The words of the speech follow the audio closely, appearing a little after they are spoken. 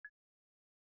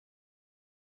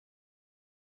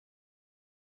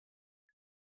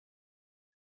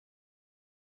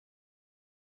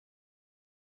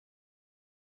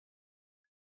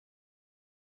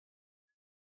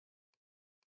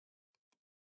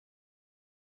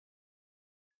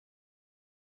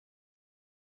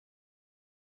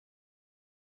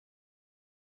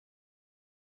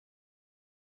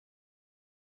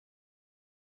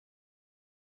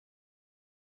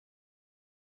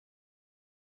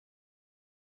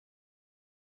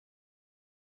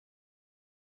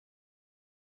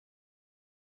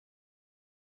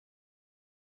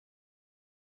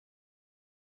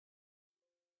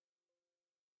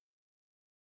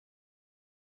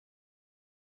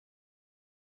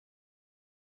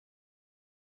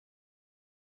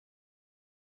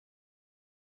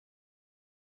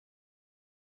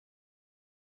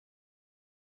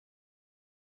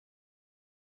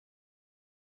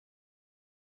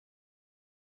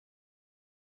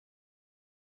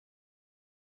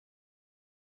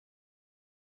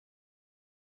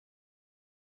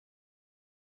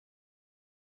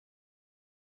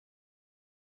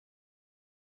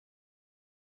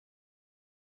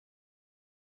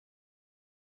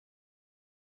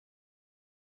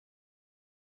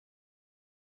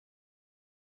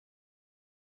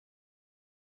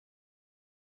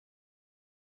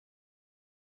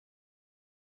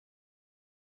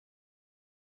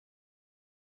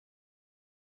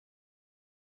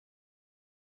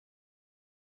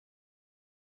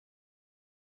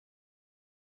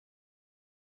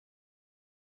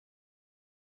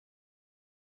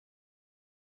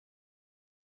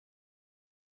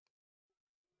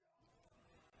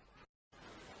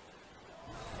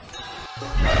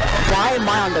Why am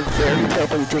I on the very top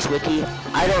of this wiki?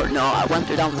 I don't know. I went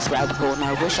down this rabbit hole and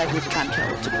I wish I could time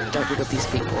travel to get rid of these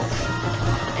people.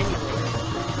 Anyway,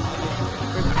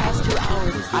 for the past 2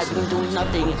 hours, I've been doing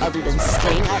nothing other than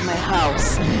staying at my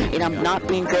house, and I'm not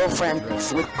being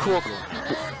boyfriends with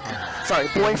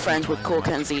Cool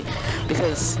Kenzie,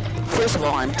 because first of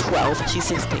all, I'm 12, she's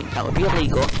 16, that would be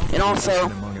illegal, and also,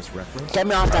 get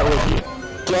me off that wiki.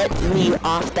 Get me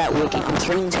off that wiki. I'm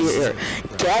screaming to your ear.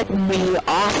 Get me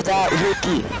off that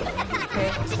wiki.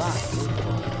 Okay, stop.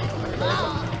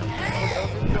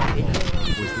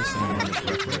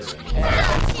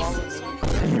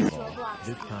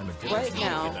 Right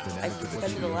now, I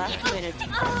spent the last minute.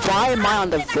 Why am I on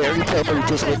the very top of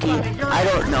this wiki? I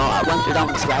don't know. I went down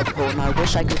this rabbit hole and I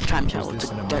wish I could time travel to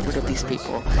get rid of these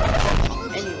people.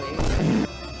 Anyway,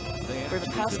 for the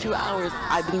past 2 hours,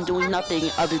 I've been doing nothing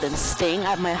other than staying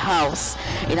at my house,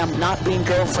 and I'm not being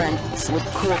boyfriends with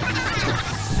Cool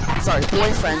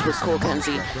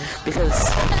Kenzie, because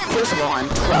first of all, I'm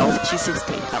 12, she's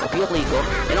 16, that would be illegal,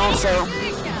 and also,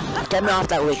 get me off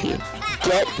that wiki.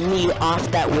 Get me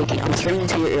off that wiki. I'm screaming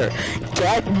to your ear.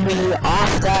 Get me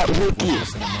off that wiki.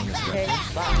 Okay,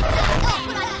 stop.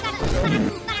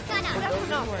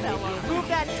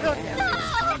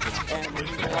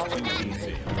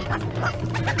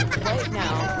 Right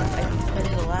now, I spent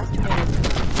the last 2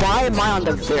 minutes. Why am I on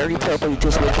the very top of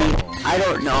this wiki? I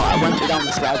don't know. I went down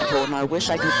this rabbit hole and I wish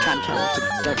I could time travel to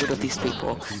get rid of these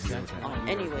people.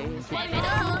 Anyways, for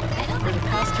the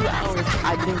past 2 hours,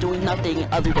 I've been doing nothing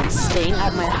other than staying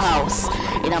at my house,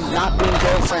 and I'm not being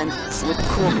boyfriends with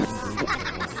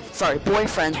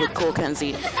Cool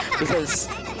Kenzie, because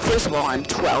first of all, I'm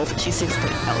 12, she's 16,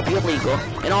 that would be illegal,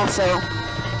 and also,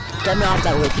 get me off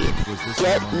that wiki.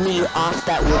 Get me off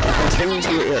that wiki. I'm screaming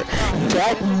to your ear.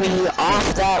 Get me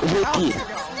off that wiki.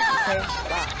 Okay,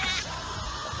 stop.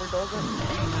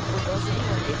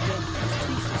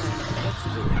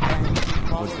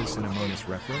 Was this an erroneous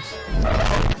reference?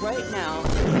 Right now,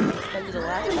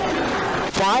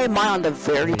 why am I on the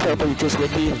very top of this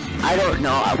wiki? I don't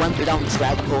know. I went down this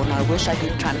rabbit hole and I wish I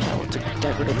could time travel to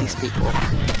get rid of these people.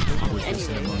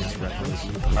 Anyway, for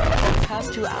the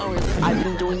past 2 hours, I've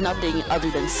been doing nothing other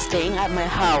than staying at my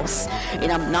house,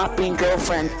 and I'm not being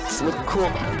boyfriends with Cool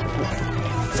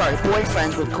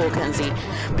Kenzie,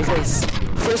 because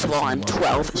first of all, I'm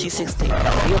 12, she's 16,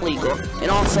 that would be illegal, and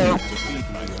also,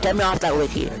 get me off that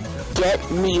wiki. Get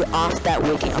me off that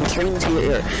wiki. I'm screaming to your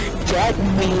ear. Get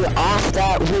me off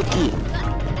that wiki.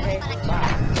 Okay,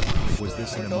 stop. Was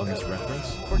this an erroneous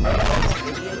reference?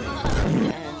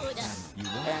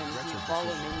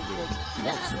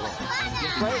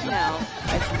 Right now,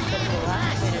 I spent the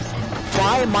last minute.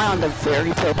 Why am I on the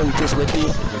very top of this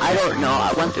wiki? I don't know.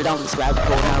 I went down this rabbit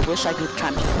hole and I wish I could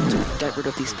time travel to get rid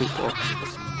of these people.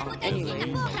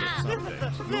 Anyway,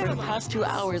 for the past 2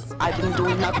 hours, I've been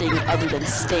doing nothing other than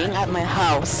staying at my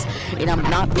house, and I'm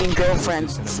not being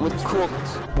boyfriends with Cool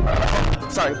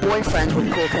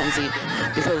Kenzie,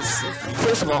 because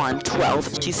first of all, I'm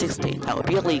 12, she's 16, that would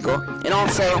be illegal, and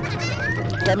also,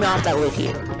 get me off that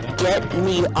wiki. Get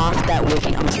me off that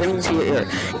wiki. I'm screaming to your ear.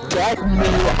 Get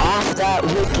me off that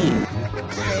wiki.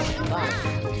 Okay, stop.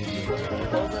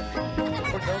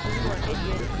 For those of you who are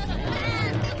idiots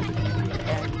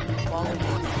and follow me.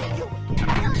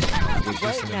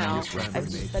 Right now, I've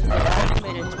spent the last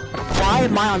minute. Why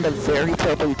am I on the very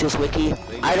top of this wiki?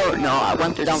 I don't know. I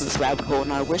went down this rabbit hole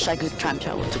and I wish I could time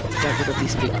travel to get rid of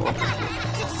these people.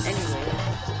 Anyway,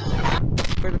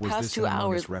 for the past 2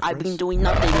 hours, I've been doing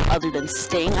nothing other than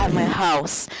staying at my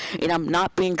house, and I'm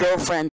not being boyfriends